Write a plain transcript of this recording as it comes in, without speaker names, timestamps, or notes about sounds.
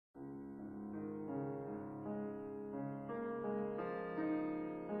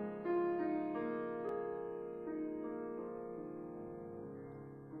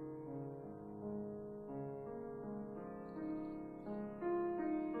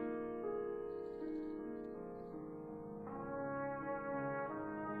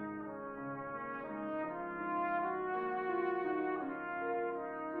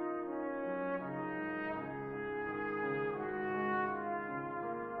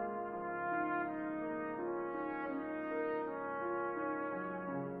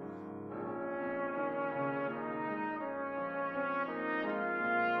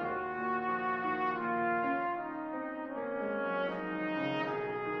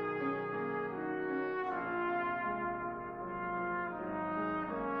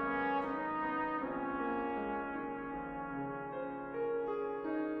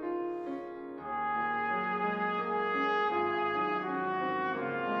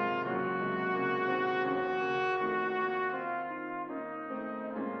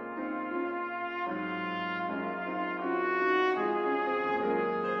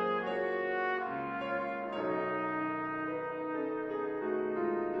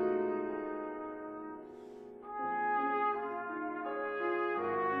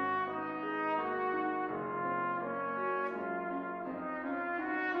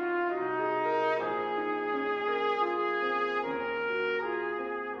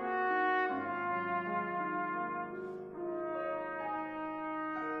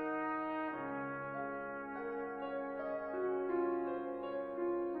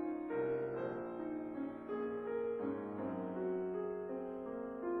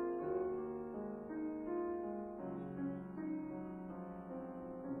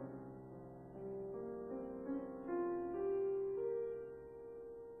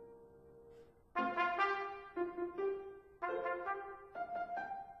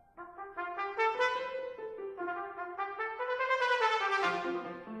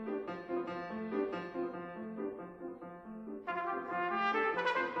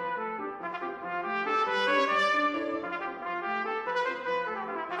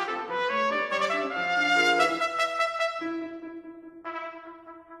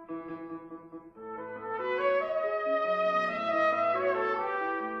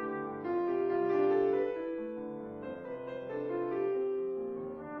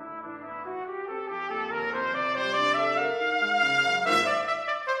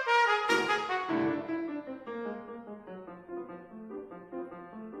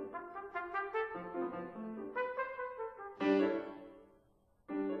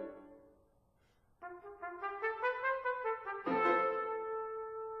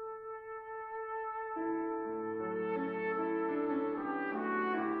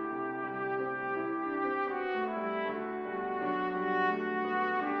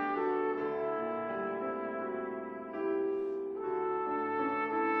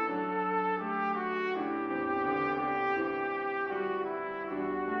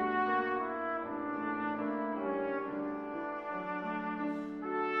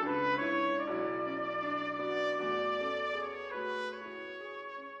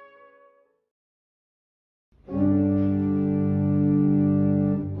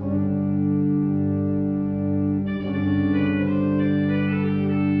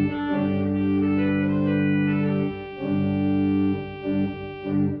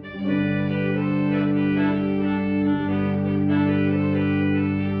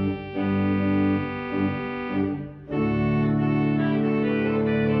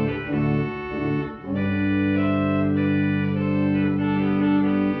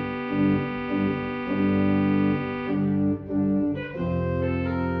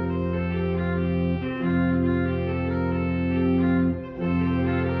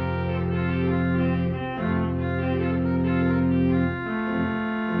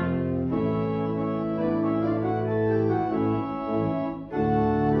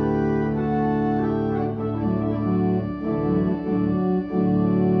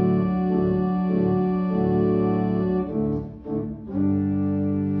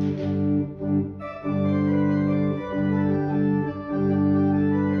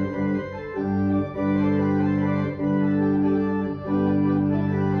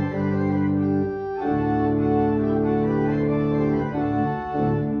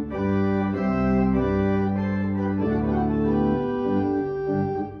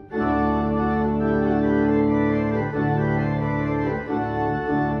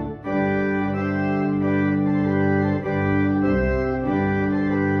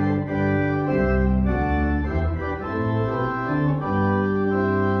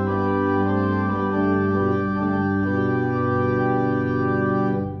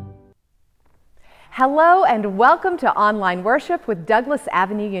Hello and welcome to Online Worship with Douglas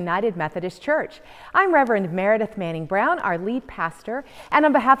Avenue United Methodist Church. I'm Reverend Meredith Manning Brown, our lead pastor, and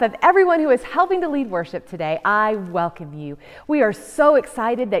on behalf of everyone who is helping to lead worship today, I welcome you. We are so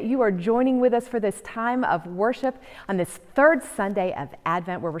excited that you are joining with us for this time of worship on this third Sunday of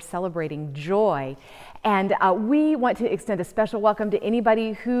Advent where we're celebrating joy. And we want to extend a special welcome to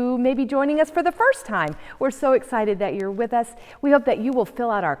anybody who may be joining us for the first time. We're so excited that you're with us. We hope that you will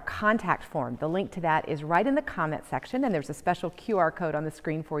fill out our contact form. The link to that is right in the comment section, and there's a special QR code on the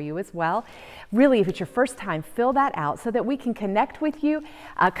screen for you as well. Really, if it's your first time, fill that out so that we can connect with you,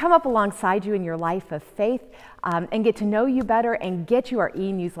 come up alongside you in your life of faith, and get to know you better and get you our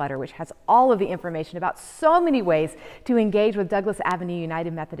e-newsletter, which has all of the information about so many ways to engage with Douglas Avenue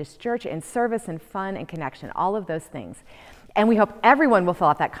United Methodist Church in service and fun and connection, all of those things. And we hope everyone will fill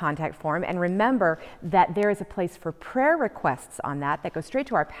out that contact form, and remember that there is a place for prayer requests on that goes straight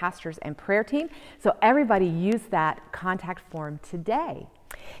to our pastors and prayer team. So everybody use that contact form today.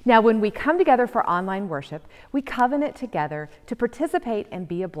 Now, when we come together for online worship, we covenant together to participate and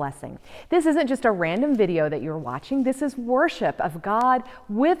be a blessing. This isn't just a random video that you're watching. This is worship of God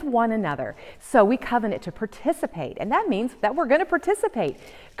with one another. So we covenant to participate, and that means that we're going to participate.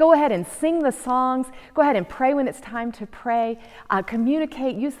 Go ahead and sing the songs. Go ahead and pray when it's time to pray.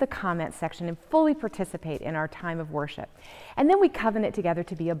 Communicate, use the comment section, and fully participate in our time of worship. And then we covenant together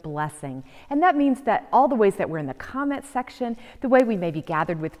to be a blessing. And that means that all the ways that we're in the comment section, the way we may be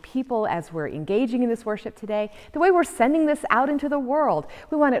gathered with people as we're engaging in this worship today, the way we're sending this out into the world,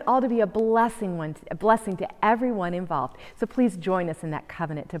 we want it all to be a blessing to everyone involved. So please join us in that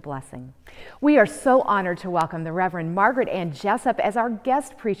covenant to blessing. We are so honored to welcome the Reverend Margaret Ann Jessup as our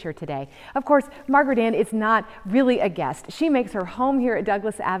guest preacher today. Of course, Margaret Ann is not really a guest. She makes her home here at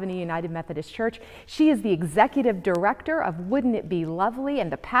Douglas Avenue United Methodist Church. She is the executive director of Wouldn't It Be Lovely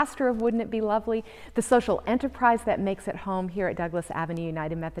and the pastor of Wouldn't It Be Lovely, the social enterprise that makes it home here at Douglas Avenue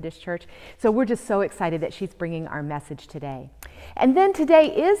United Methodist Church. So we're just so excited that she's bringing our message today. And then today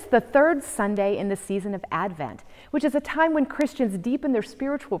is the third Sunday in the season of Advent, which is a time when Christians deepen their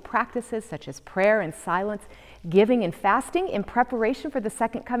spiritual practices such as prayer and silence, giving and fasting in preparation for the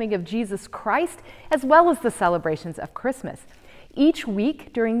second coming of Jesus Christ, as well as the celebrations of Christmas. Each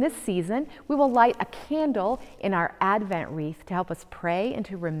week during this season, we will light a candle in our Advent wreath to help us pray and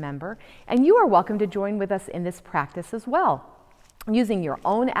to remember, and you are welcome to join with us in this practice as well, using your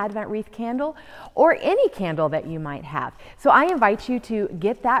own Advent wreath candle or any candle that you might have. So I invite you to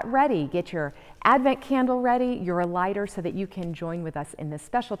get that ready, get your Advent candle ready, your lighter, so that you can join with us in this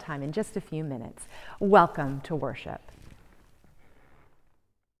special time in just a few minutes. Welcome to worship.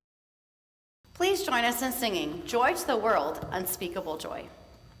 Please join us in singing Joy to the World, Unspeakable Joy.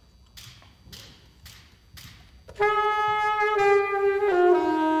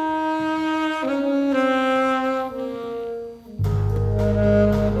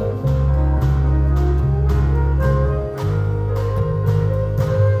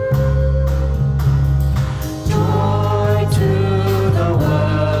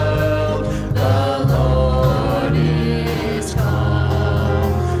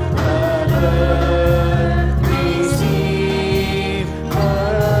 Receive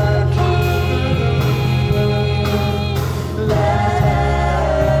her King.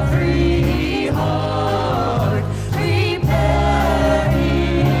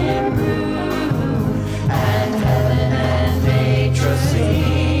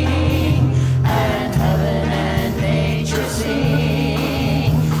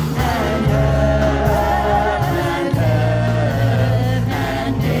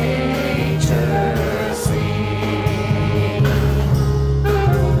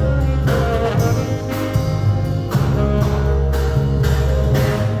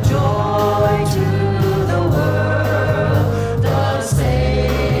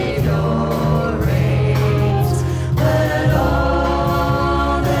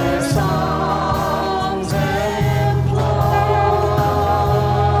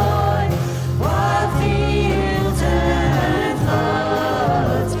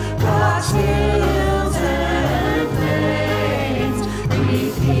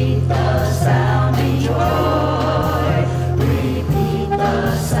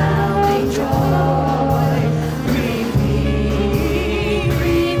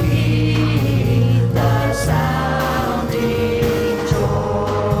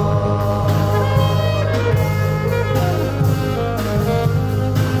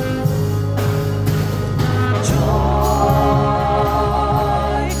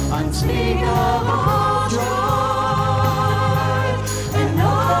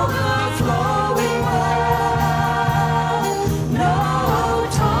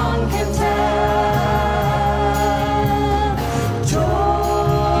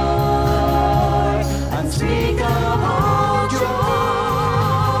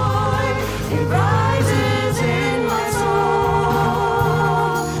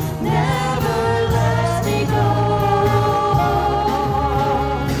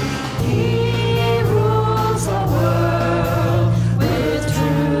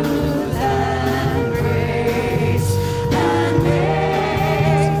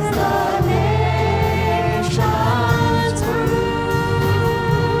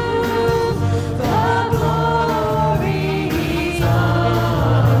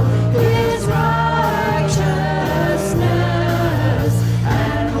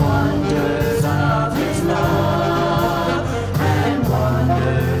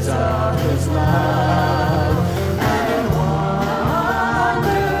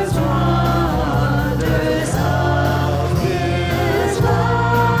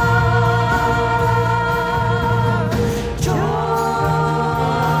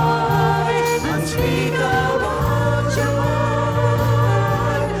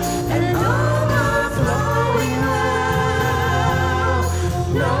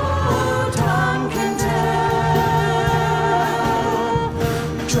 no tongue can tell.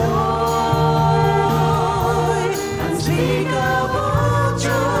 Joy, unspeakable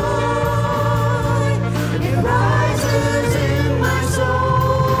joy, it rises in my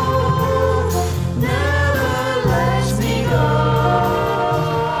soul, never lets me go.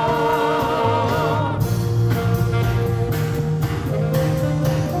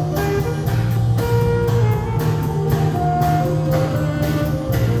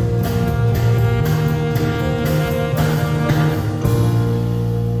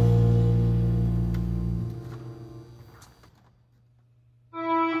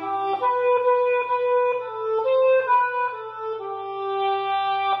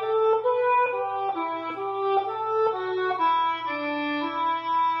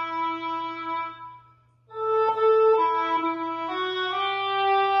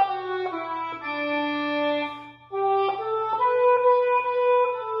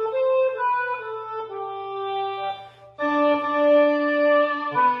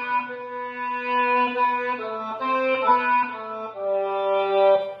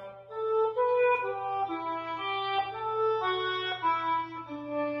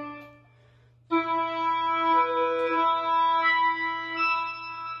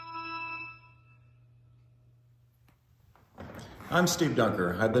 I'm Steve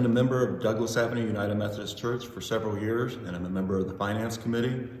Dunker. I've been a member of Douglas Avenue United Methodist Church for several years, and I'm a member of the Finance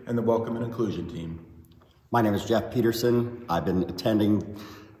Committee and the Welcome and Inclusion Team. My name is Jeff Peterson. I've been attending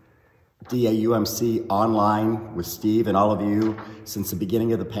DAUMC online with Steve and all of you since the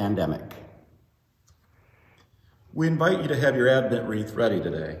beginning of the pandemic. We invite you to have your Advent wreath ready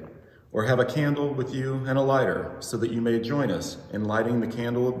today, or have a candle with you and a lighter so that you may join us in lighting the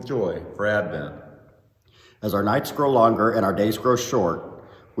candle of joy for Advent. As our nights grow longer and our days grow short,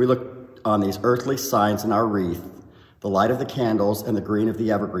 we look on these earthly signs in our wreath, the light of the candles and the green of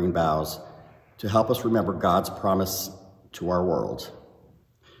the evergreen boughs, to help us remember God's promise to our world.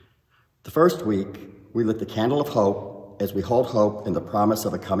 The first week, we lit the candle of hope as we hold hope in the promise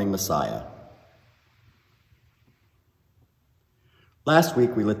of a coming Messiah. Last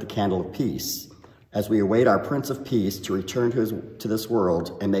week, we lit the candle of peace as we await our Prince of Peace to return to this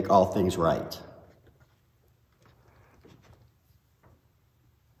world and make all things right.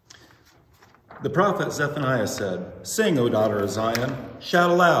 The prophet Zephaniah said, "Sing, O daughter of Zion,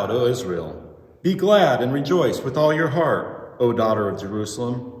 shout aloud, O Israel. Be glad and rejoice with all your heart, O daughter of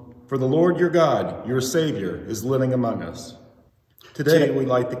Jerusalem, for the Lord your God, your Savior, is living among us." Today we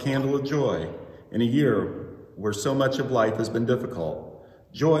light the candle of joy in a year where so much of life has been difficult.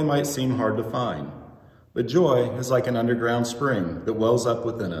 Joy might seem hard to find, but joy is like an underground spring that wells up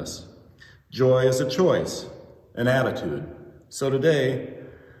within us. Joy is a choice, an attitude. So today,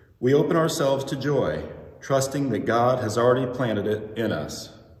 we open ourselves to joy, trusting that God has already planted it in us.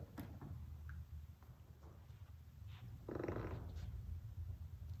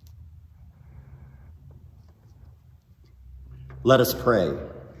 Let us pray.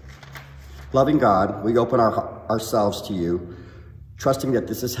 Loving God, we open ourselves to you, trusting that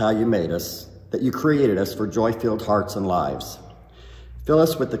this is how you made us, that you created us for joy-filled hearts and lives. Fill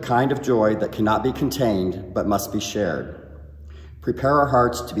us with the kind of joy that cannot be contained but must be shared. Prepare our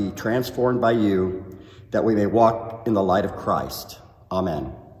hearts to be transformed by you, that we may walk in the light of Christ.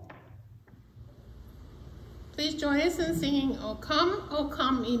 Amen. Please join us in singing, O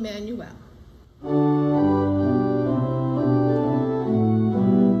Come, Emmanuel.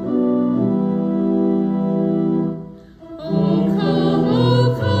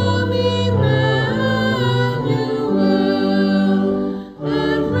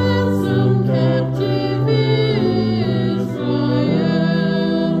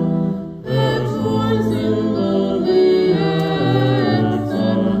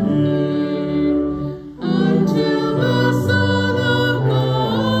 Until the Son of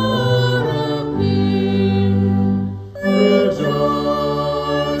God appears.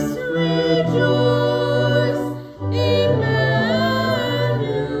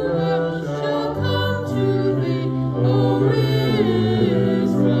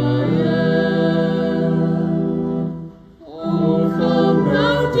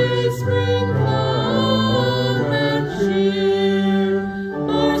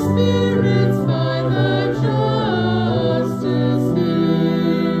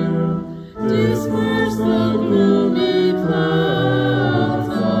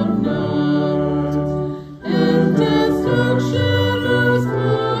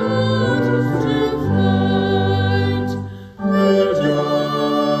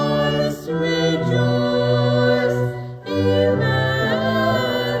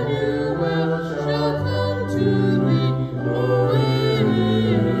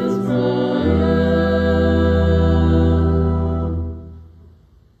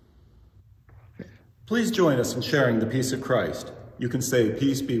 Please join us in sharing the peace of Christ. You can say,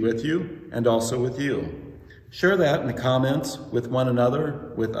 "Peace be with you," and also with you. Share that in the comments with one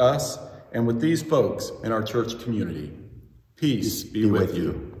another, with us, and with these folks in our church community. Peace be with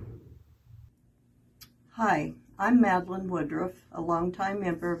you. Hi, I'm Madeline Woodruff, a longtime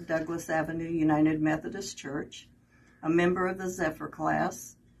member of Douglas Avenue United Methodist Church, a member of the Zephyr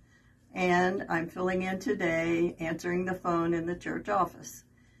class, and I'm filling in today, answering the phone in the church office.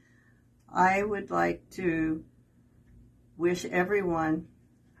 I would like to wish everyone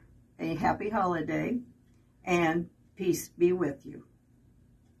a happy holiday and peace be with you.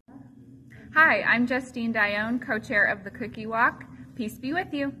 Hi, I'm Justine Dione, co-chair of the Cookie Walk. Peace be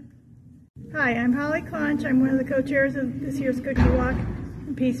with you. Hi, I'm Holly Claunch. I'm one of the co-chairs of this year's Cookie Walk.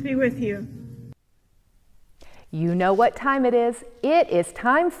 Peace be with you. You know what time it is. It is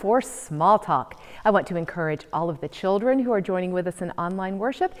time for Small Talk. I want to encourage all of the children who are joining with us in online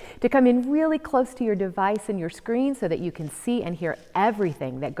worship to come in really close to your device and your screen so that you can see and hear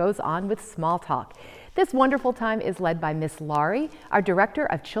everything that goes on with Small Talk. This wonderful time is led by Miss Laurie, our Director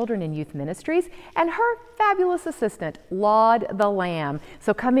of Children and Youth Ministries, and her fabulous assistant, Laud the Lamb.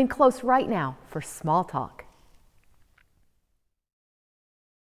 So come in close right now for Small Talk.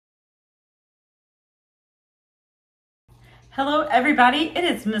 Hello, everybody. It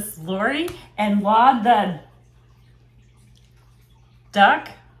is Miss Laurie and Laud the Duck.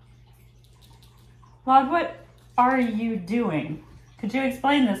 Laud, what are you doing? Could you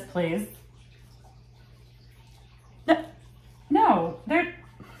explain this, please? No,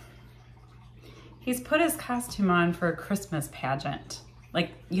 he's put his costume on for a Christmas pageant.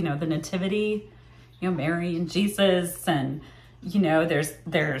 Like, you know, the nativity, you know, Mary and Jesus, and, you know, there's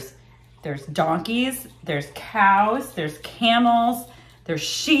donkeys, there's cows, there's camels, there's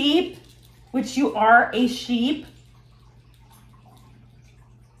sheep, which you are a sheep.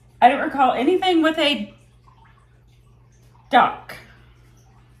 I don't recall anything with a duck.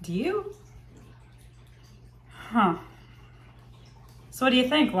 Do you? Huh. So what do you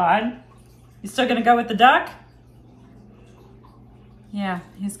think, Laud? You still gonna go with the duck? Yeah,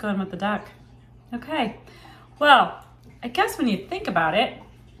 he's going with the duck. Okay. Well, I guess when you think about it,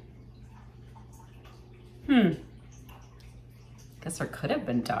 guess there could have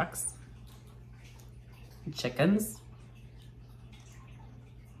been ducks and chickens.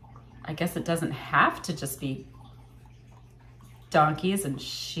 I guess it doesn't have to just be donkeys and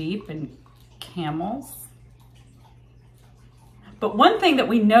sheep and camels. But one thing that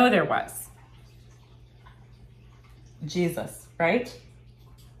we know there was, Jesus, right?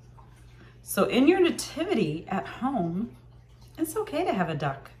 So in your nativity at home, it's okay to have a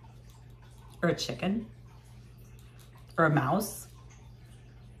duck or a chicken or a mouse,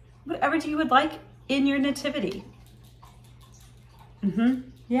 whatever you would like in your nativity.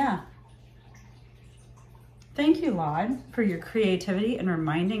 Yeah. Thank you, Laud, for your creativity and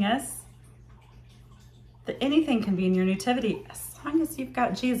reminding us that anything can be in your nativity as long as you've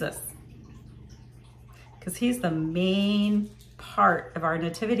got Jesus. Because he's the main part of our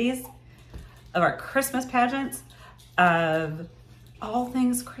nativities, of our Christmas pageants, of all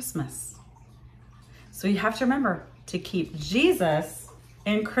things Christmas. So you have to remember to keep Jesus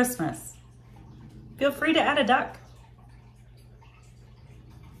in Christmas. Feel free to add a duck.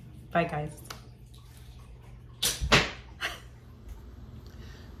 Bye, guys.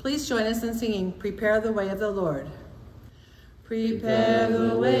 Please join us in singing "Prepare the Way of the Lord." Prepare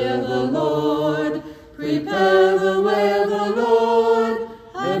the way of the Lord, prepare the way of the Lord,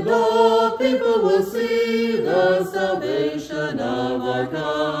 and all people will see the salvation of our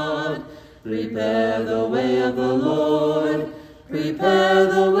God. Prepare the way of the Lord, prepare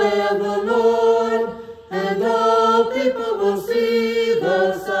the way of the Lord, and all people will see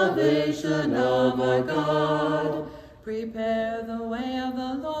the salvation of our God. Prepare the way of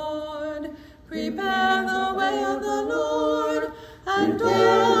the Lord, prepare the way of the Lord, and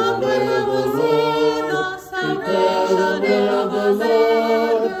all people will see the salvation of the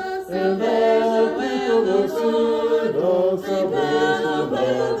Lord. Prepare the way of the Lord, prepare the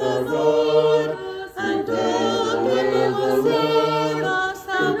way of the Lord, and all people will see the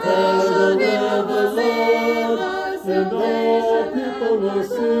salvation of the Lord. And all people will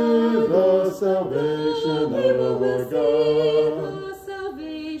see the salvation of our God. The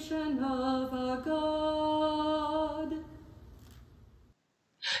salvation of our God.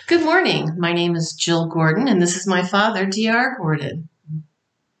 Good morning. My name is Jill Gordon, and this is my father, D.R. Gordon.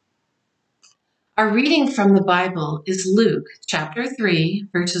 Our reading from the Bible is Luke chapter 3,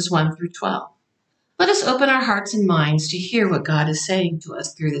 verses 1 through 12. Let us open our hearts and minds to hear what God is saying to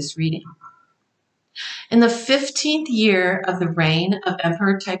us through this reading. In the 15th year of the reign of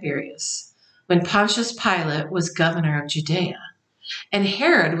Emperor Tiberius, when Pontius Pilate was governor of Judea, and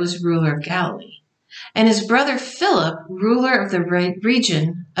Herod was ruler of Galilee, and his brother Philip, ruler of the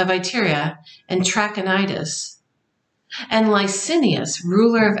region of Iturea and Trachonitis, and Licinius,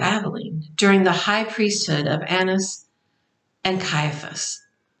 ruler of Abilene, during the high priesthood of Annas and Caiaphas.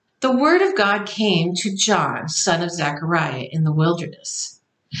 The word of God came to John, son of Zechariah, in the wilderness.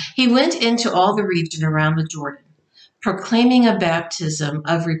 He went into all the region around the Jordan, proclaiming a baptism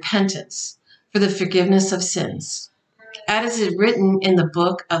of repentance for the forgiveness of sins, as is written in the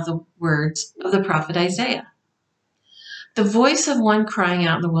book of the words of the prophet Isaiah. The voice of one crying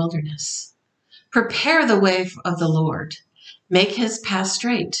out in the wilderness, prepare the way of the Lord, make his path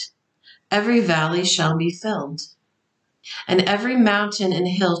straight. Every valley shall be filled, and every mountain and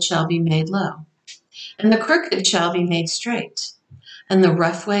hill shall be made low, and the crooked shall be made straight, and the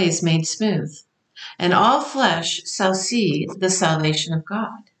rough ways made smooth, and all flesh shall see the salvation of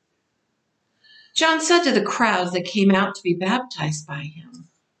God. John said to the crowds that came out to be baptized by him,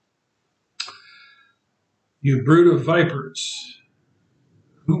 "You brood of vipers,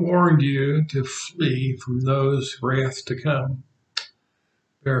 who warned you to flee from those wrath to come?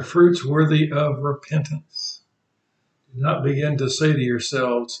 Bear fruits worthy of repentance. Do not begin to say to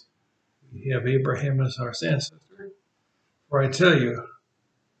yourselves, we have Abraham as our ancestor. For I tell you,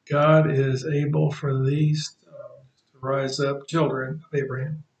 God is able for these stones to rise up children of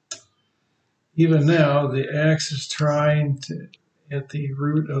Abraham. Even now, the axe is trying at the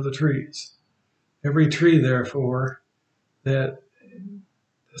root of the trees. Every tree, therefore, that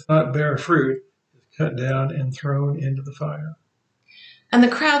does not bear fruit is cut down and thrown into the fire." And the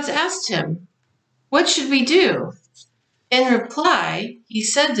crowds asked him, "What should we do?" In reply, he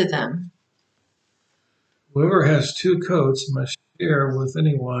said to them, "Whoever has 2 coats must share with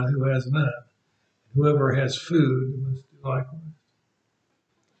anyone who has none. Whoever has food must do likewise."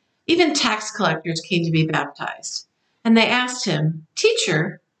 Even tax collectors came to be baptized, and they asked him,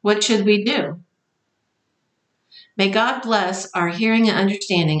 "Teacher, what should we do?" May God bless our hearing and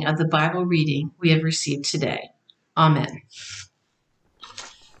understanding of the Bible reading we have received today. Amen.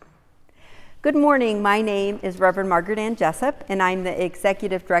 Good morning. My name is Reverend Margaret Ann Jessup, and I'm the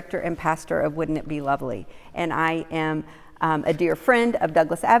Executive Director and Pastor of Wouldn't It Be Lovely. And I am a dear friend of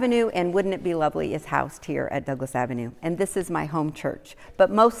Douglas Avenue, and Wouldn't It Be Lovely is housed here at Douglas Avenue. And this is my home church.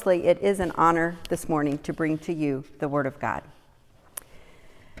 But mostly it is an honor this morning to bring to you the Word of God.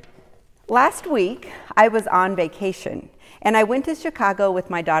 Last week, I was on vacation, and I went to Chicago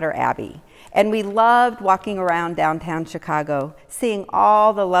with my daughter Abby. And we loved walking around downtown Chicago, seeing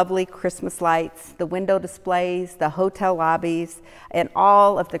all the lovely Christmas lights, the window displays, the hotel lobbies, and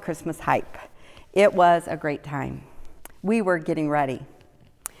all of the Christmas hype. It was a great time. We were getting ready.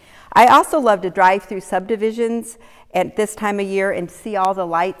 I also love to drive through subdivisions at this time of year and see all the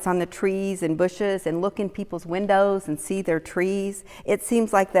lights on the trees and bushes and look in people's windows and see their trees. It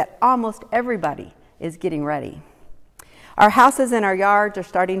seems like that almost everybody is getting ready. Our houses and our yards are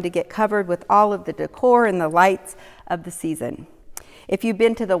starting to get covered with all of the decor and the lights of the season. If you've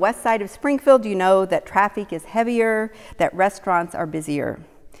been to the west side of Springfield, you know that traffic is heavier, that restaurants are busier.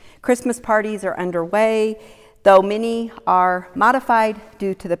 Christmas parties are underway, though many are modified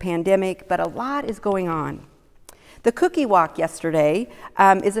due to the pandemic, but a lot is going on. The cookie walk yesterday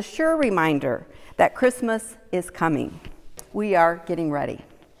is a sure reminder that Christmas is coming. We are getting ready.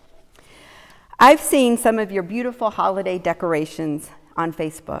 I've seen some of your beautiful holiday decorations on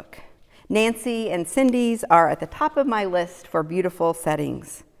Facebook. Nancy and Cindy's are at the top of my list for beautiful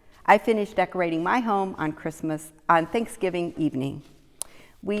settings. I finished decorating my home on Thanksgiving evening.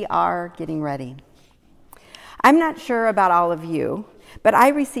 We are getting ready. I'm not sure about all of you, but I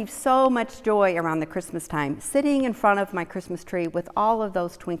receive so much joy around the Christmas time, sitting in front of my Christmas tree with all of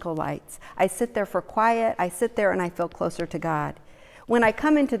those twinkle lights. I sit there for quiet, I sit there and I feel closer to God. When I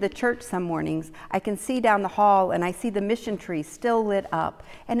come into the church some mornings, I can see down the hall and I see the mission tree still lit up,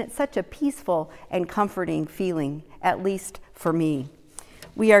 and it's such a peaceful and comforting feeling, at least for me.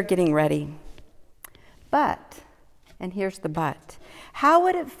 We are getting ready. But, and here's the but, how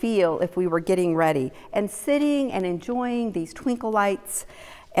would it feel if we were getting ready and sitting and enjoying these twinkle lights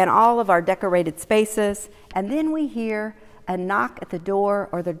and all of our decorated spaces, and then we hear a knock at the door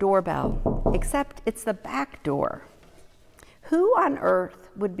or the doorbell, except it's the back door? Who on earth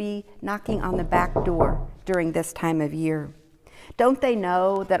would be knocking on the back door during this time of year? Don't they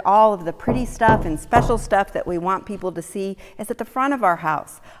know that all of the pretty stuff and special stuff that we want people to see is at the front of our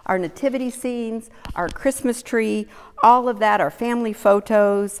house? Our nativity scenes, our Christmas tree, all of that, our family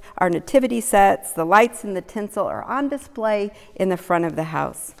photos, our nativity sets, the lights and the tinsel are on display in the front of the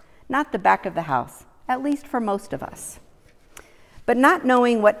house, not the back of the house, at least for most of us. But not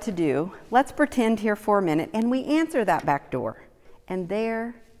knowing what to do, let's pretend here for a minute and we answer that back door. And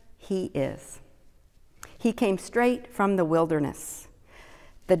there he is. He came straight from the wilderness,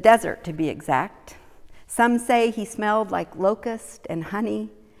 the desert to be exact. Some say he smelled like locust and honey,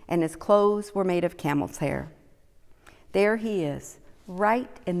 and his clothes were made of camel's hair. There he is, right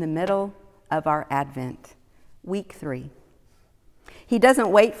in the middle of our Advent, week 3. He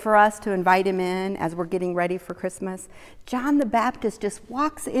doesn't wait for us to invite him in as we're getting ready for Christmas. John the Baptist just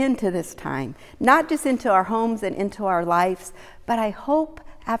walks into this time, not just into our homes and into our lives, but I hope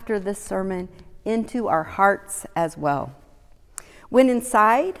after this sermon, into our hearts as well. When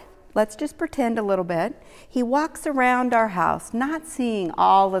inside, let's just pretend a little bit, he walks around our house, not seeing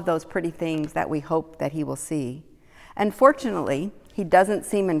all of those pretty things that we hope that he will see. Unfortunately, he doesn't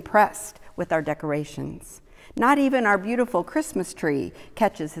seem impressed with our decorations. Not even our beautiful Christmas tree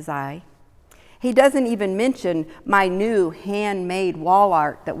catches his eye. He doesn't even mention my new handmade wall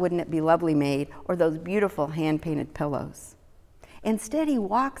art that wouldn't it be lovely made, or those beautiful hand-painted pillows. Instead, he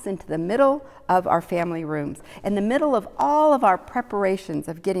walks into the middle of our family rooms, in the middle of all of our preparations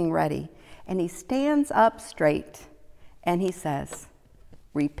of getting ready, and he stands up straight and he says,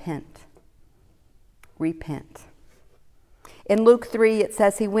 repent, repent. In Luke 3, it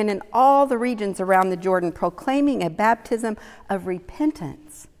says he went in all the regions around the Jordan, proclaiming a baptism of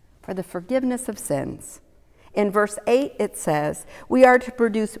repentance for the forgiveness of sins. In verse 8, it says, we are to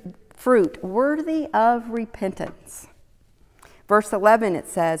produce fruit worthy of repentance. Verse 11, it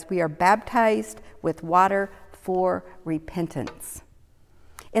says, we are baptized with water for repentance.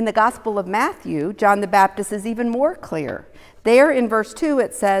 In the Gospel of Matthew, John the Baptist is even more clear. There in verse 2,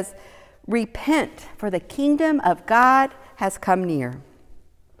 it says, repent, for the kingdom of God has come near.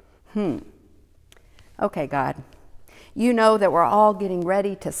 Okay, God, you know that we're all getting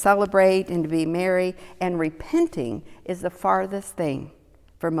ready to celebrate and to be merry, and repenting is the farthest thing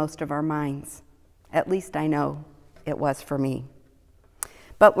for most of our minds. At least I know it was for me.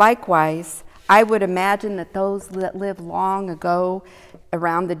 But likewise, I would imagine that those that lived long ago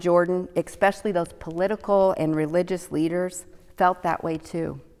around the Jordan, especially those political and religious leaders, felt that way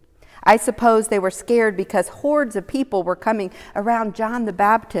too. I suppose they were scared because hordes of people were coming around John the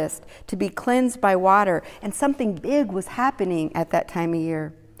Baptist to be cleansed by water, and something big was happening at that time of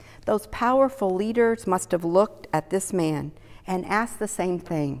year. Those powerful leaders must have looked at this man and asked the same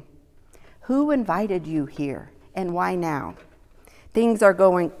thing. Who invited you here, and why now? Things are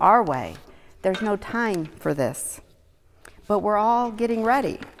going our way. There's no time for this. But we're all getting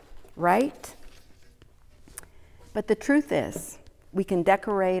ready, right? But the truth is, we can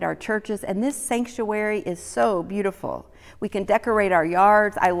decorate our churches, and this sanctuary is so beautiful. We can decorate our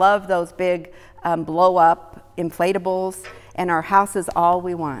yards. I love those big blow-up inflatables, and our house is all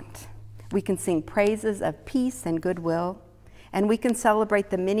we want. We can sing praises of peace and goodwill, and we can celebrate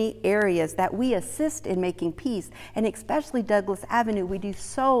the many areas that we assist in making peace, and especially Douglas Avenue, we do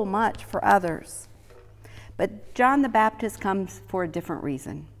so much for others. But John the Baptist comes for a different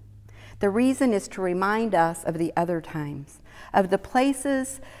reason. The reason is to remind us of the other times, of the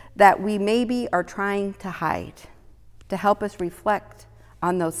places that we maybe are trying to hide, to help us reflect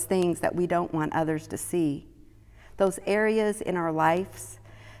on those things that we don't want others to see, those areas in our lives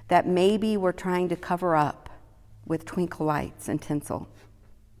that maybe we're trying to cover up with twinkle lights and tinsel.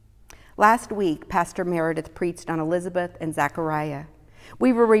 Last week, Pastor Meredith preached on Elizabeth and Zachariah.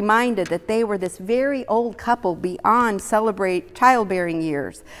 We were reminded that they were this very old couple beyond childbearing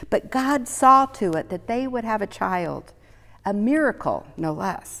years, but God saw to it that they would have a child, a miracle, no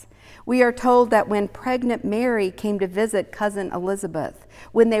less. We are told that when pregnant Mary came to visit cousin Elizabeth,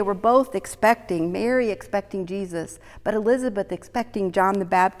 when they were both expecting, Mary expecting Jesus, but Elizabeth expecting John the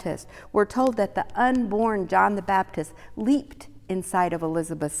Baptist, we're told that the unborn John the Baptist leaped inside of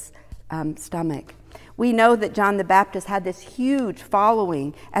Elizabeth's stomach. We know that John the Baptist had this huge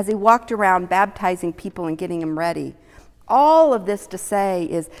following as he walked around baptizing people and getting them ready. All of this to say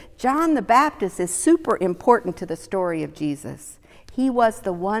is John the Baptist is super important to the story of Jesus. He was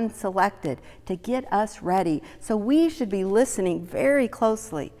the one selected to get us ready, so we should be listening very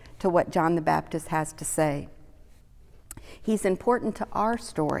closely to what John the Baptist has to say. He's important to our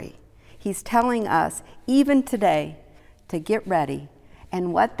story. He's telling us, even today, to get ready,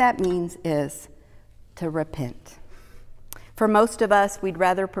 and what that means is to repent. For most of us, we'd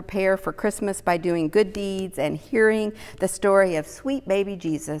rather prepare for Christmas by doing good deeds and hearing the story of sweet baby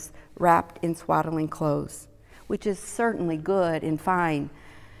Jesus wrapped in swaddling clothes, which is certainly good and fine.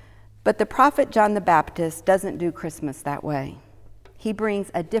 But the prophet John the Baptist doesn't do Christmas that way. He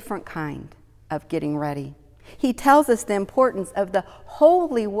brings a different kind of getting ready. He tells us the importance of the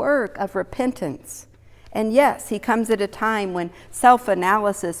holy work of repentance And yes, he comes at a time when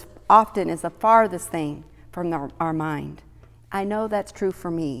self-analysis often is the farthest thing from our mind. I know that's true for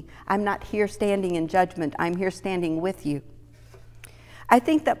me. I'm not here standing in judgment. I'm here standing with you. I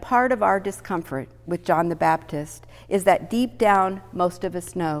think that part of our discomfort with John the Baptist is that deep down, most of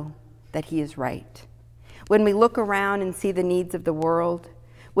us know that he is right. When we look around and see the needs of the world,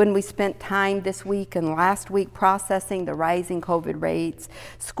 when we spent time this week and last week processing the rising COVID rates,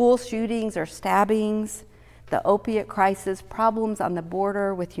 school shootings or stabbings, the opiate crisis, problems on the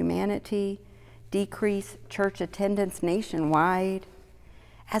border with humanity, decreased church attendance nationwide,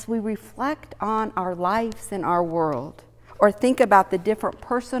 as we reflect on our lives in our world, or think about the different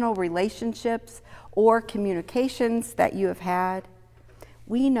personal relationships or communications that you have had,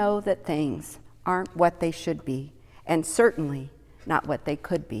 we know that things aren't what they should be, and certainly not what they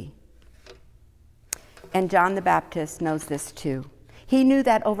could be. And John the Baptist knows this too. He knew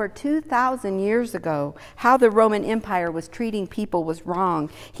that over 2,000 years ago, how the Roman Empire was treating people was wrong.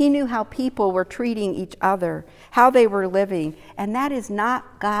 He knew how people were treating each other, how they were living, and that is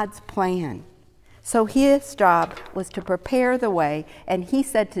not God's plan. So his job was to prepare the way, and he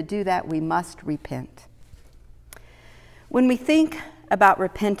said to do that, we must repent. When we think about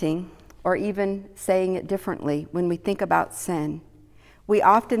repenting, or even saying it differently, when we think about sin, we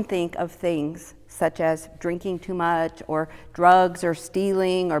often think of things such as drinking too much, or drugs, or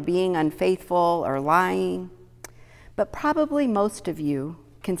stealing, or being unfaithful, or lying. But probably most of you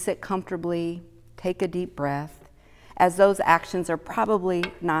can sit comfortably, take a deep breath, as those actions are probably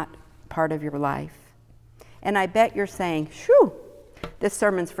not part of your life. And I bet you're saying, "Shoo, this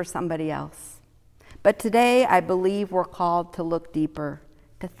sermon's for somebody else." But today I believe we're called to look deeper,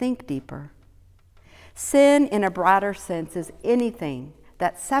 to think deeper. Sin in a broader sense is anything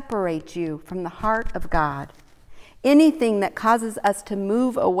that separates you from the heart of God, anything that causes us to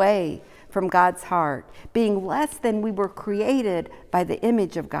move away from God's heart, being less than we were created by the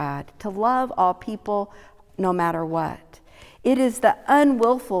image of God, to love all people no matter what. It is the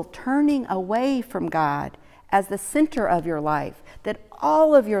unwillful turning away from God as the center of your life, that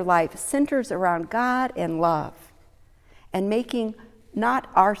all of your life centers around God and love, and making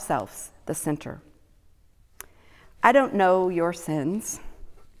not ourselves the center. I don't know your sins,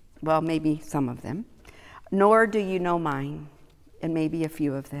 well, maybe some of them, nor do you know mine, and maybe a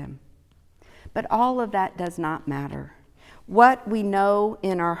few of them. But all of that does not matter. What we know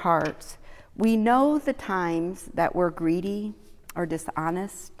in our hearts, we know the times that we're greedy or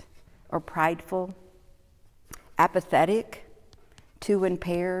dishonest or prideful, apathetic, too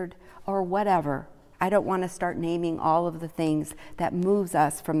impaired, or whatever. I don't want to start naming all of the things that moves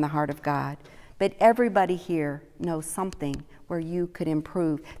us from the heart of God. But everybody here knows something where you could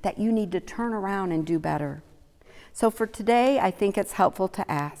improve, that you need to turn around and do better. So for today, I think it's helpful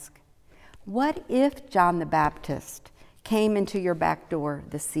to ask, what if John the Baptist came into your back door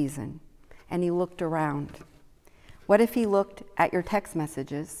this season and he looked around? What if he looked at your text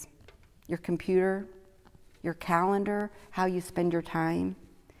messages, your computer, your calendar, how you spend your time,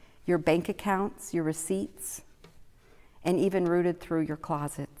 your bank accounts, your receipts, and even rooted through your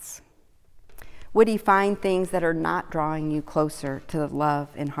closets? Would he find things that are not drawing you closer to the love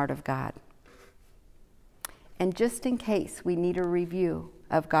and heart of God? And just in case we need a review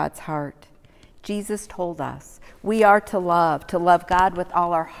of God's heart, Jesus told us we are to love God with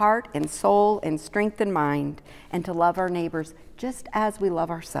all our heart and soul and strength and mind, and to love our neighbors just as we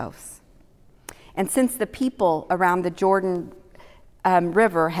love ourselves. And since the people around the Jordan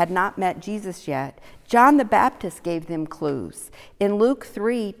River had not met Jesus yet, John the Baptist gave them clues. In Luke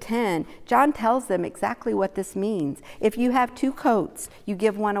 3:10, John tells them exactly what this means. If you have 2 coats, you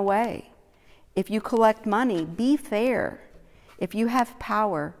give one away. If you collect money, be fair. If you have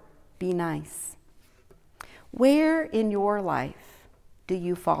power, be nice. Where in your life do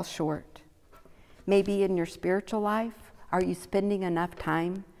you fall short? Maybe in your spiritual life, are you spending enough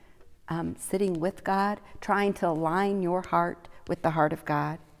time sitting with God, trying to align your heart with the heart of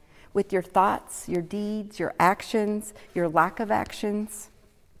God, with your thoughts, your deeds, your actions, your lack of actions?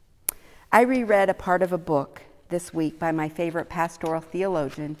 I reread a part of a book this week by my favorite pastoral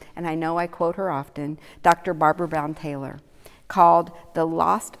theologian, and I know I quote her often, Dr. Barbara Brown Taylor, called The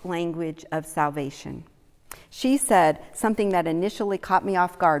Lost Language of Salvation. She said something that initially caught me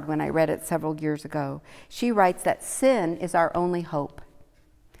off guard when I read it several years ago. She writes that sin is our only hope.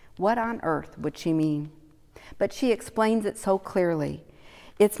 What on earth would she mean? But she explains it so clearly.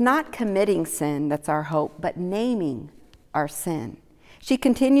 It's not committing sin that's our hope, but naming our sin. She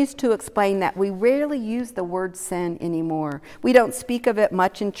continues to explain that we rarely use the word sin anymore. We don't speak of it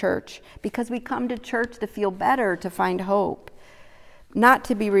much in church because we come to church to feel better, to find hope, not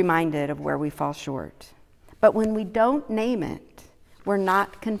to be reminded of where we fall short. But when we don't name it, we're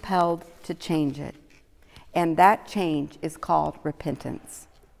not compelled to change it. And that change is called repentance.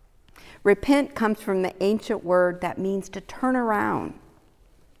 Repent comes from the ancient word that means to turn around.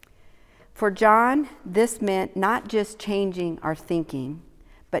 For John, this meant not just changing our thinking,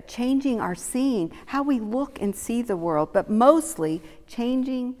 but changing our seeing, how we look and see the world, but mostly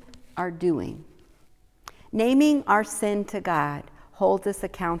changing our doing. Naming our sin to God holds us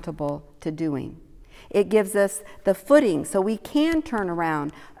accountable to doing. It gives us the footing so we can turn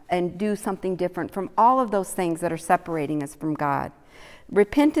around and do something different from all of those things that are separating us from God.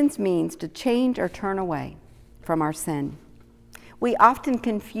 Repentance means to change or turn away from our sin. We often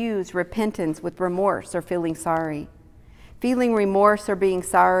confuse repentance with remorse or feeling sorry. Feeling remorse or being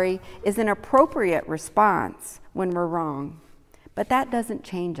sorry is an appropriate response when we're wrong, but that doesn't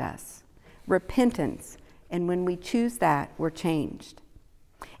change us. Repentance, and when we choose that, we're changed.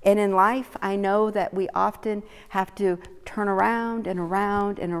 And in life, I know that we often have to turn around and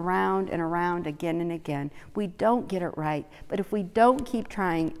around and around and around again and again. We don't get it right, but if we don't keep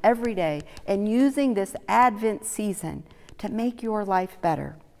trying every day and using this Advent season to make your life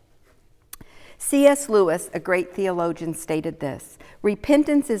better. C.S. Lewis, a great theologian, stated this: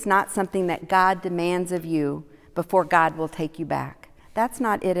 repentance is not something that God demands of you before God will take you back. That's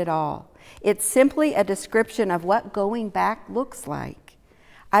not it at all. It's simply a description of what going back looks like.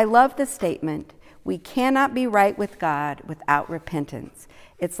 I love the statement, we cannot be right with God without repentance.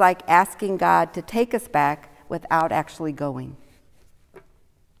 It's like asking God to take us back without actually going.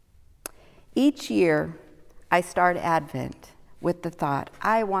 Each year, I start Advent with the thought,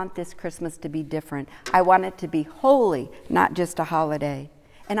 I want this Christmas to be different. I want it to be holy, not just a holiday.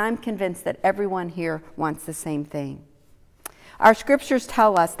 And I'm convinced that everyone here wants the same thing. Our scriptures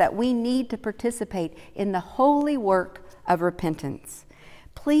tell us that we need to participate in the holy work of repentance.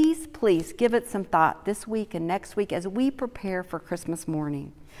 Please, please give it some thought this week and next week as we prepare for Christmas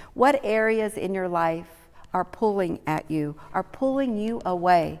morning. What areas in your life are pulling at you, are pulling you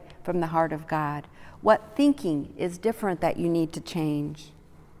away from the heart of God? What thinking is different that you need to change?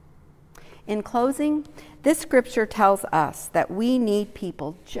 In closing, this scripture tells us that we need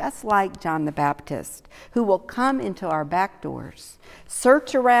people just like John the Baptist who will come into our back doors,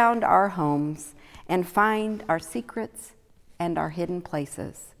 search around our homes, and find our secrets and our hidden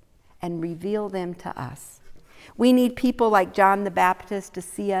places and reveal them to us. We need people like John the Baptist to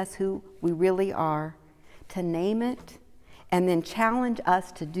see us who we really are, to name it, and then challenge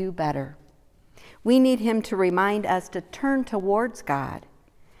us to do better. We need him to remind us to turn towards God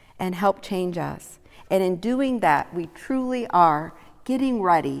and help change us. And in doing that, we truly are getting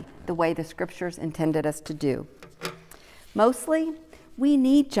ready the way the scriptures intended us to do. Mostly, we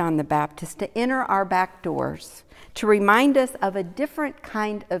need John the Baptist to enter our back doors, to remind us of a different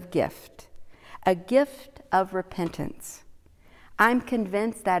kind of gift, a gift of repentance. I'm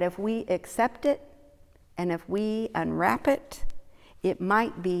convinced that if we accept it and if we unwrap it, it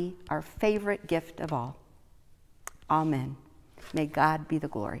might be our favorite gift of all. Amen. May God be the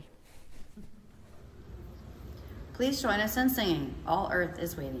glory. Please join us in singing, All Earth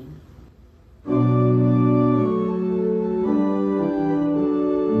is Waiting.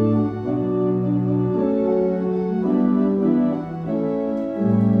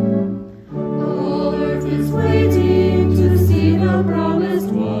 All earth is waiting to see the promised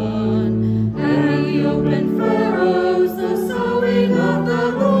one, and the open furrows, the sowing of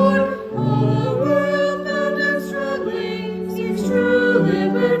the Lord. All the world bound and struggling seeks true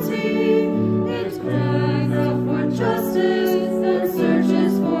liberty. It cries out for justice and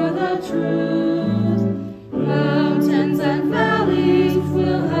searches for the truth.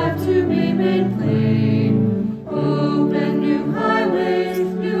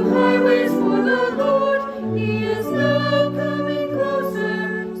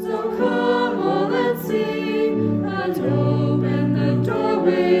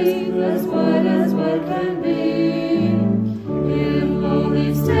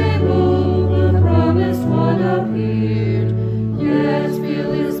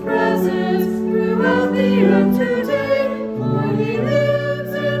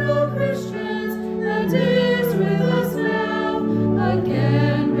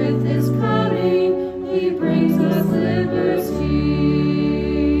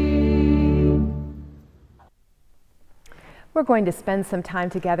 We're going to spend some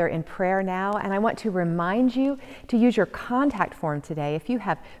time together in prayer now, and I want to remind you to use your contact form today if you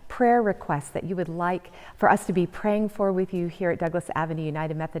have prayer requests that you would like for us to be praying for with you here at Douglas Avenue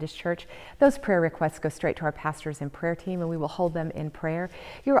United Methodist Church. Those prayer requests go straight to our pastors and prayer team, and we will hold them in prayer.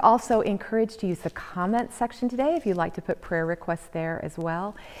 You're also encouraged to use the comment section today if you'd like to put prayer requests there as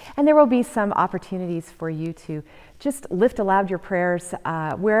well. And there will be some opportunities for you to just lift aloud your prayers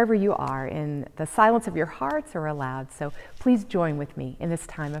wherever you are, in the silence of your hearts or aloud. So please join with me in this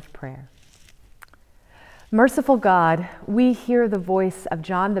time of prayer. Merciful God, we hear the voice of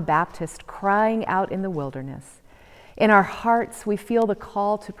John the Baptist crying out in the wilderness. In our hearts, we feel the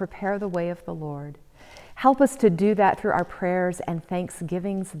call to prepare the way of the Lord. Help us to do that through our prayers and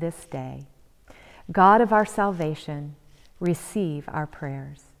thanksgivings this day. God of our salvation, receive our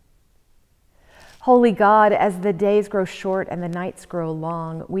prayers. Holy God, as the days grow short and the nights grow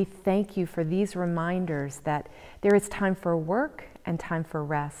long, we thank you for these reminders that there is time for work and time for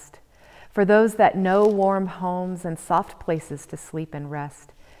rest. For those that know warm homes and soft places to sleep and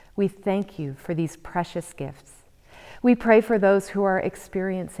rest, we thank you for these precious gifts. We pray for those who are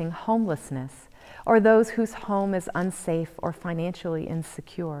experiencing homelessness or those whose home is unsafe or financially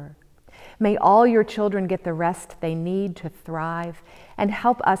insecure. May all your children get the rest they need to thrive, and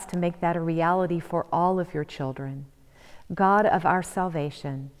help us to make that a reality for all of your children. God of our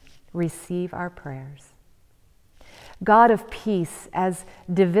salvation, receive our prayers. God of peace, as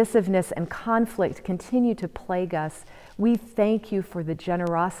divisiveness and conflict continue to plague us, we thank you for the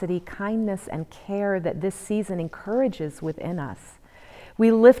generosity, kindness, and care that this season encourages within us.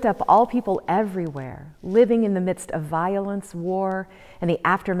 We lift up all people everywhere, living in the midst of violence, war, and the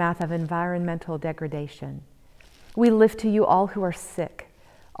aftermath of environmental degradation. We lift to you all who are sick,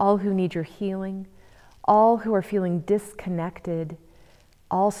 all who need your healing, all who are feeling disconnected,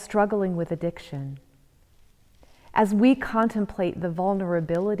 all struggling with addiction. As we contemplate the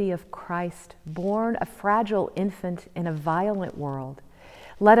vulnerability of Christ, born a fragile infant in a violent world,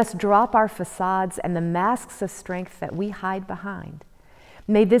 let us drop our facades and the masks of strength that we hide behind.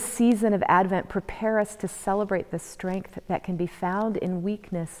 May this season of Advent prepare us to celebrate the strength that can be found in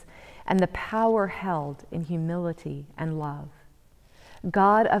weakness and the power held in humility and love.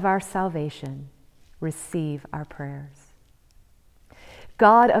 God of our salvation, receive our prayers.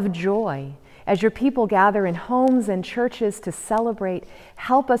 God of joy, as your people gather in homes and churches to celebrate,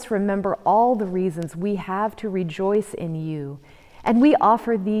 help us remember all the reasons we have to rejoice in you, and we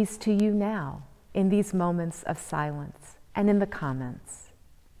offer these to you now in these moments of silence and in the comments.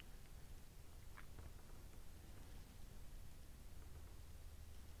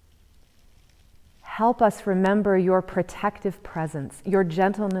 Help us remember your protective presence, your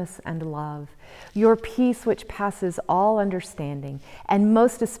gentleness and love, your peace which passes all understanding, and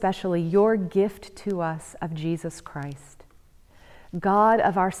most especially your gift to us of Jesus Christ. God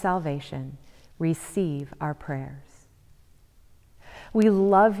of our salvation, receive our prayers. We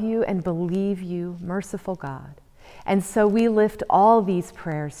love you and believe you, merciful God, and so we lift all these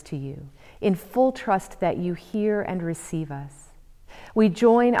prayers to you in full trust that you hear and receive us. We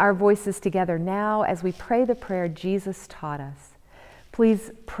join our voices together now as we pray the prayer Jesus taught us.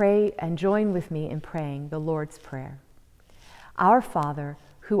 Please pray and join with me in praying the Lord's Prayer. Our Father,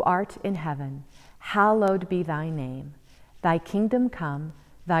 who art in heaven, hallowed be thy name. Thy kingdom come,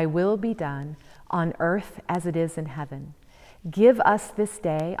 thy will be done, on earth as it is in heaven. Give us this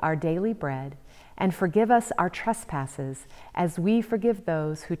day our daily bread, and forgive us our trespasses as we forgive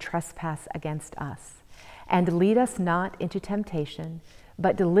those who trespass against us. And lead us not into temptation,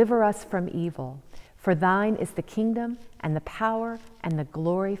 but deliver us from evil. For thine is the kingdom and the power and the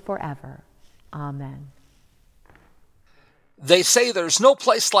glory forever. Amen. They say there's no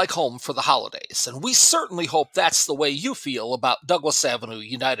place like home for the holidays, and we certainly hope that's the way you feel about Douglas Avenue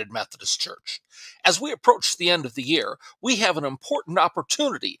United Methodist Church. As we approach the end of the year, we have an important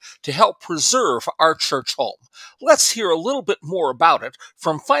opportunity to help preserve our church home. Let's hear a little bit more about it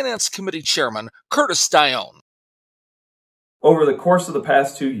from Finance Committee Chairman Curtis Dione. Over the course of the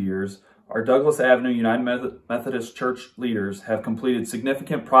past 2 years, our Douglas Avenue United Methodist Church leaders have completed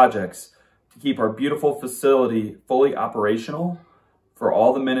significant projects to keep our beautiful facility fully operational for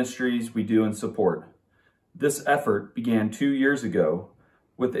all the ministries we do and support. This effort began 2 years ago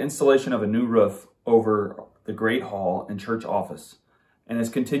with the installation of a new roof over the Great Hall and church office, and has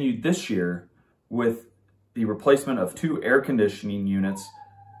continued this year with the replacement of 2 air conditioning units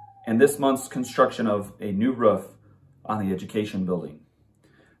and this month's construction of a new roof on the education building.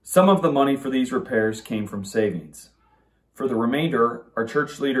 Some of the money for these repairs came from savings. For the remainder, our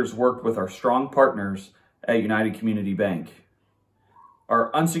church leaders worked with our strong partners at United Community Bank.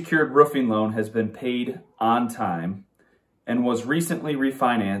 Our unsecured roofing loan has been paid on time, and was recently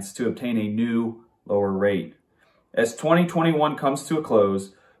refinanced to obtain a new, lower rate. As 2021 comes to a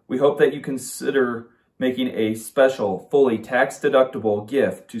close, we hope that you consider making a special, fully tax-deductible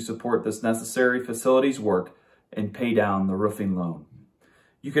gift to support this necessary facilities work and pay down the roofing loan.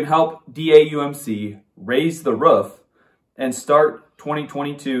 You can help DAUMC raise the roof and start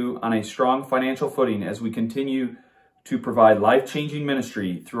 2022 on a strong financial footing as we continue to provide life-changing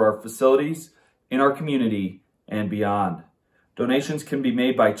ministry through our facilities, in our community, and beyond. Donations can be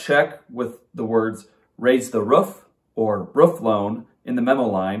made by check with the words "Raise the Roof" or "Roof Loan" in the memo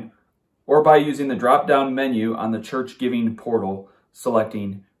line, or by using the drop-down menu on the church giving portal,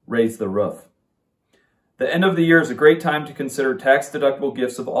 selecting "Raise the Roof." The end of the year is a great time to consider tax-deductible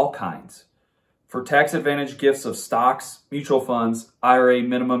gifts of all kinds. For tax-advantaged gifts of stocks, mutual funds, IRA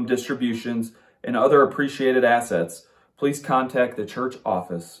minimum distributions, and other appreciated assets, please contact the church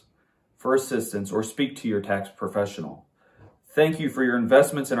office for assistance or speak to your tax professional. Thank you for your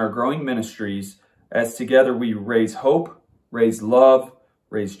investments in our growing ministries, as together we raise hope, raise love,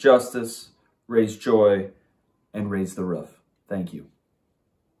 raise justice, raise joy, and raise the roof. Thank you.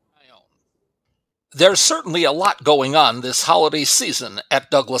 There's certainly a lot going on this holiday season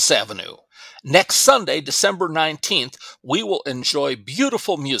at Douglas Avenue. Next Sunday, December 19th, we will enjoy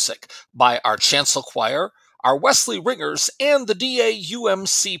beautiful music by our Chancel Choir, our Wesley Ringers, and the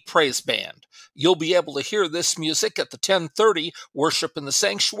DAUMC Praise Band. You'll be able to hear this music at the 10:30 Worship in the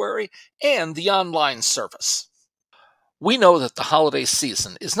Sanctuary and the online service. We know that the holiday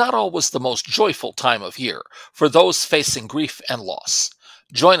season is not always the most joyful time of year for those facing grief and loss.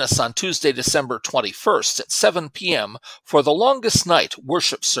 Join us on Tuesday, December 21st at 7 p.m. for the Longest Night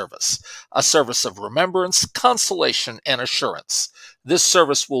worship service, a service of remembrance, consolation, and assurance. This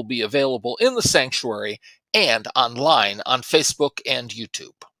service will be available in the sanctuary and online on Facebook and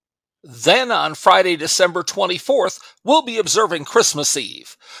YouTube. Then on Friday, December 24th, we'll be observing Christmas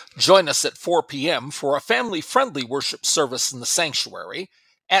Eve. Join us at 4 p.m. for a family-friendly worship service in the sanctuary,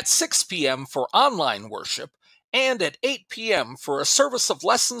 at 6 p.m. for online worship, and at 8 p.m. for a service of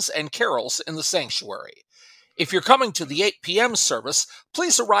lessons and carols in the sanctuary. If you're coming to the 8 p.m. service,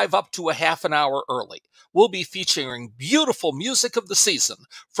 please arrive up to a half an hour early. We'll be featuring beautiful music of the season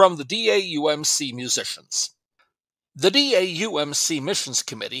from the DAUMC musicians. The DAUMC Missions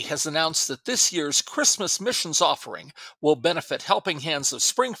Committee has announced that this year's Christmas missions offering will benefit Helping Hands of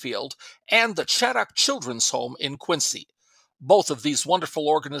Springfield and the Chaddock Children's Home in Quincy. Both of these wonderful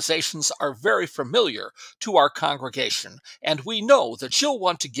organizations are very familiar to our congregation, and we know that you'll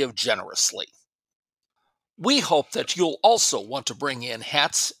want to give generously. We hope that you'll also want to bring in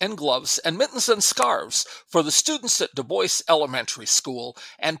hats and gloves and mittens and scarves for the students at Du Bois Elementary School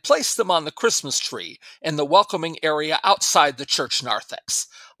and place them on the Christmas tree in the welcoming area outside the church narthex.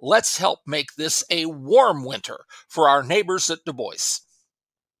 Let's help make this a warm winter for our neighbors at Du Bois.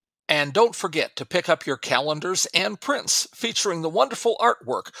 And don't forget to pick up your calendars and prints featuring the wonderful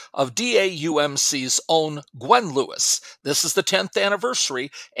artwork of DAUMC's own Gwen Lewis. This is the 10th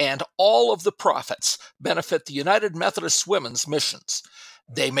anniversary, and all of the profits benefit the United Methodist Women's Missions.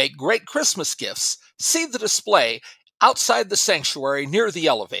 They make great Christmas gifts. See the display outside the sanctuary near the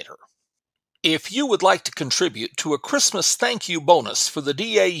elevator. If you would like to contribute to a Christmas thank you bonus for the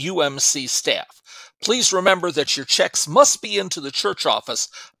DAUMC staff, please remember that your checks must be into the church office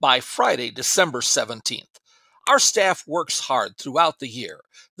by Friday, December 17th. Our staff works hard throughout the year.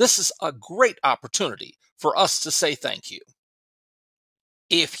 This is a great opportunity for us to say thank you.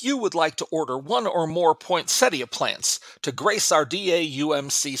 If you would like to order one or more poinsettia plants to grace our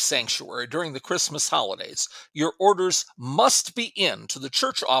DAUMC sanctuary during the Christmas holidays, your orders must be in to the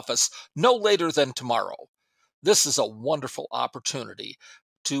church office no later than tomorrow. This is a wonderful opportunity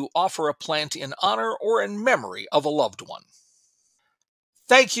to offer a plant in honor or in memory of a loved one.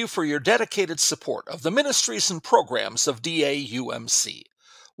 Thank you for your dedicated support of the ministries and programs of DAUMC.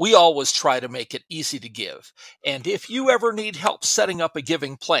 We always try to make it easy to give, and if you ever need help setting up a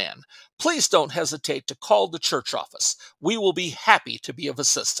giving plan, please don't hesitate to call the church office. We will be happy to be of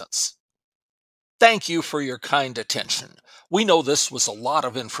assistance. Thank you for your kind attention. We know this was a lot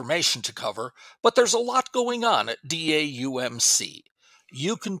of information to cover, but there's a lot going on at DAUMC.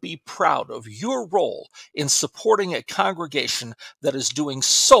 You can be proud of your role in supporting a congregation that is doing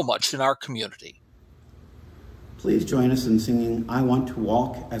so much in our community. Please join us in singing, "I Want to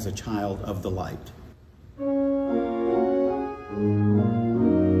Walk as a Child of the Light."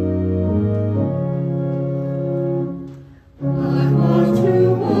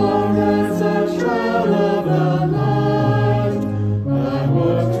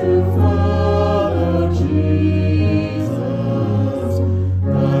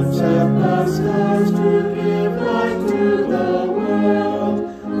 To give light to the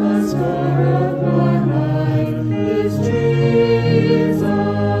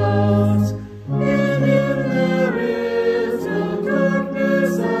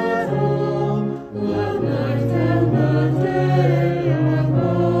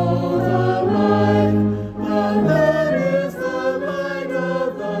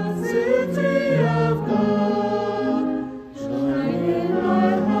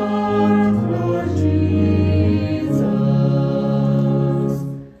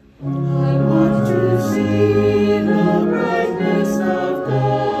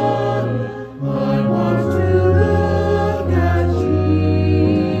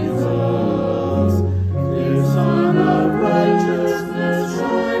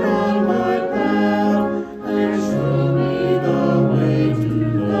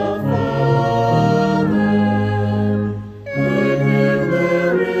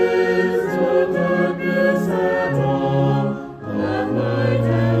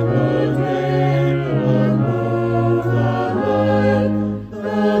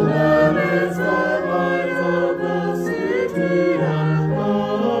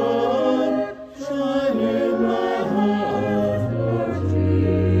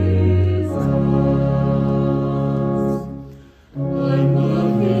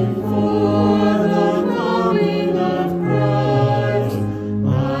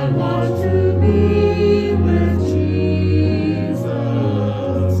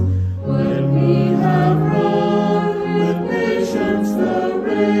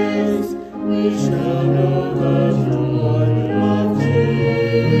grace, we shall know the joy of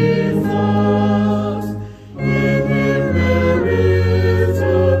Jesus. In Him there is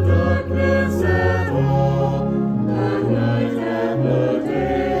no darkness at all, the night and the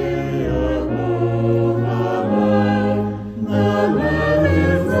day are both alike. The Lamb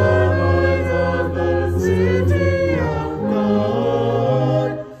is the light of the city of God.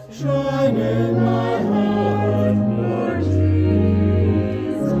 Shine in my heart, Lord Jesus.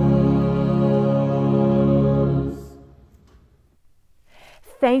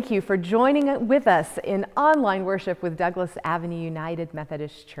 Thank you for joining with us in online worship with Douglas Avenue United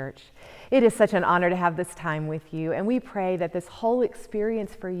Methodist Church. It is such an honor to have this time with you, and we pray that this whole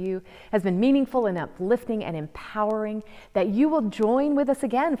experience for you has been meaningful and uplifting and empowering, that you will join with us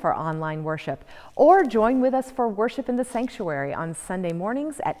again for online worship, or join with us for worship in the sanctuary on Sunday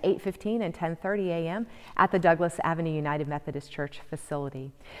mornings at 8:15 and 10:30 a.m. at the Douglas Avenue United Methodist Church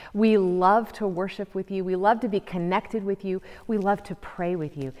facility. We love to worship with you. We love to be connected with you. We love to pray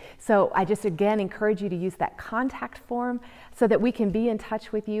with you. So I just again encourage you to use that contact form so that we can be in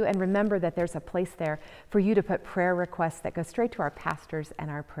touch with you, and remember that there's a place there for you to put prayer requests that go straight to our pastors and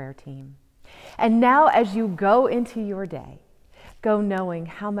our prayer team. And now as you go into your day, go knowing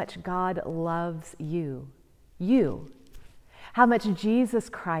how much God loves you, how much Jesus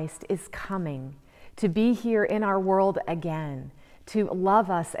Christ is coming to be here in our world again, to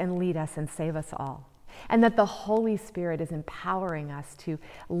love us and lead us and save us all. And that the Holy Spirit is empowering us to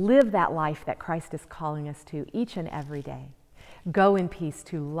live that life that Christ is calling us to each and every day. Go in peace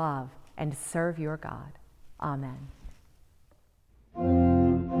to love and serve your God. Amen.